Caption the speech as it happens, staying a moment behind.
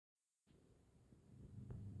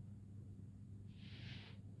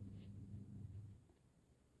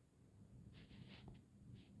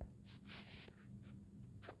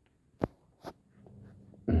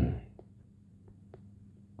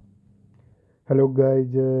Hello guys,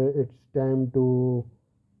 it's time to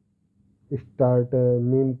start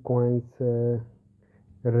meme coins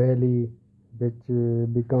rally which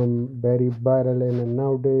become very viral in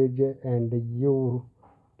nowadays, and you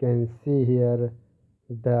can see here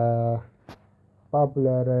the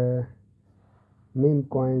popular meme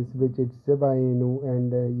coins which is Shiba Inu,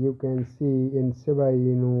 and you can see in Shiba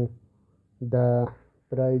Inu the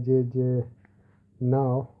price is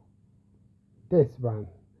now this one,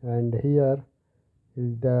 and here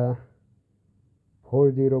is the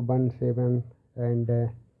 4017, and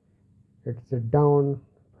it's down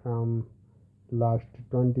from last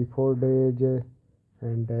 24 days,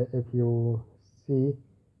 and if you see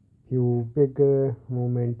few big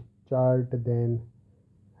movement chart, then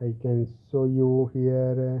I can show you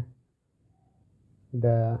here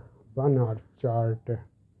the 1 hour chart,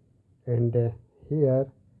 and here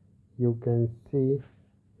you can see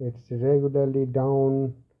it's regularly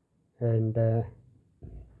down, and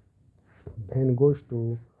when goes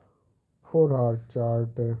to 4 hour chart,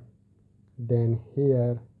 then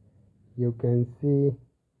here you can see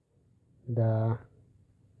the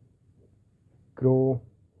grow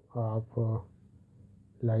of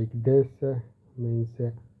like this, means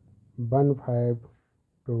 15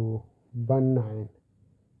 to 19,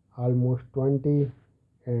 almost 20,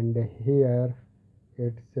 and here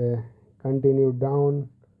it's continue down.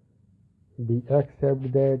 We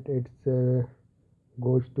accept that it's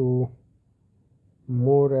goes to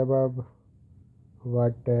more above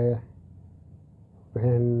what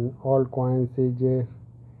when all coins is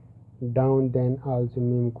down, then also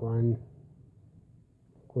meme coin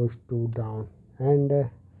goes to down. And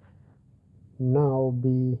now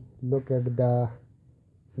we look at the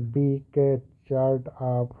week chart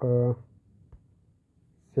of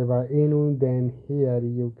Shiba Inu. Then here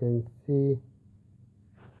you can see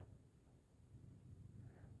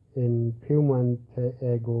in few months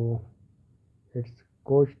ago it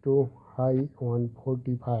goes to high on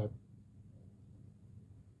 45.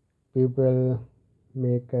 People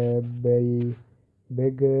make a very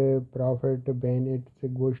big profit when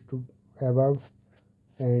it goes to above,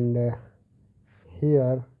 and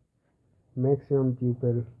here maximum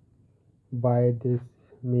people buy this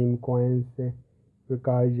meme coins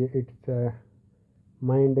because it's a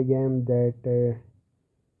mind game that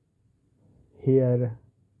here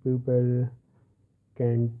people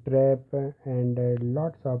can trap, and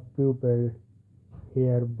lots of people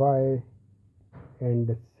here buy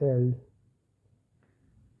and sell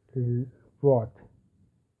both,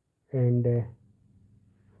 and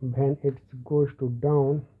when it goes to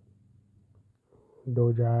down,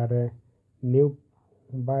 those are new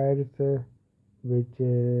buyers which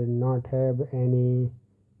not have any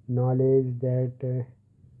knowledge that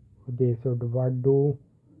they should what do,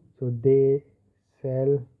 so they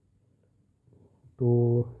sell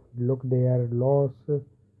to look their loss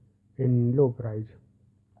in low price.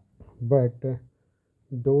 But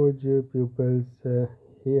those pupils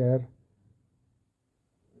here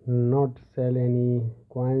not sell any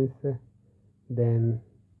coins, then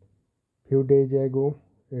few days ago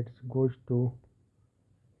it goes to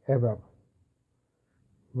above,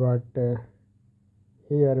 but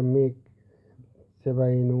here make Shiba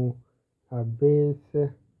Inu a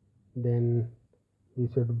base, then we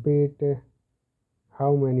should wait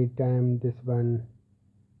how many times this one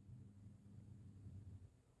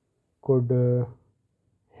could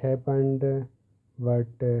happened, but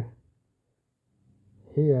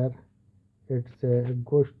here it's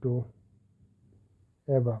goes to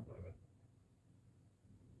above.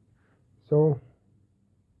 So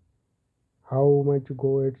how much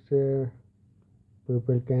go it's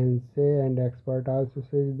people can say, and expert also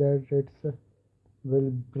says that it's will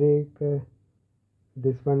break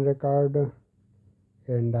this one record,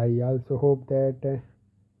 and I also hope that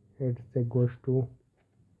it goes to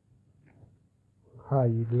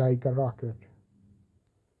high like a rocket.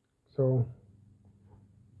 So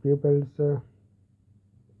people's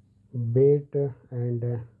wait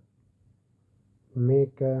and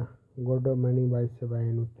make good money by Shiba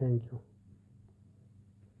Inu. Thank you.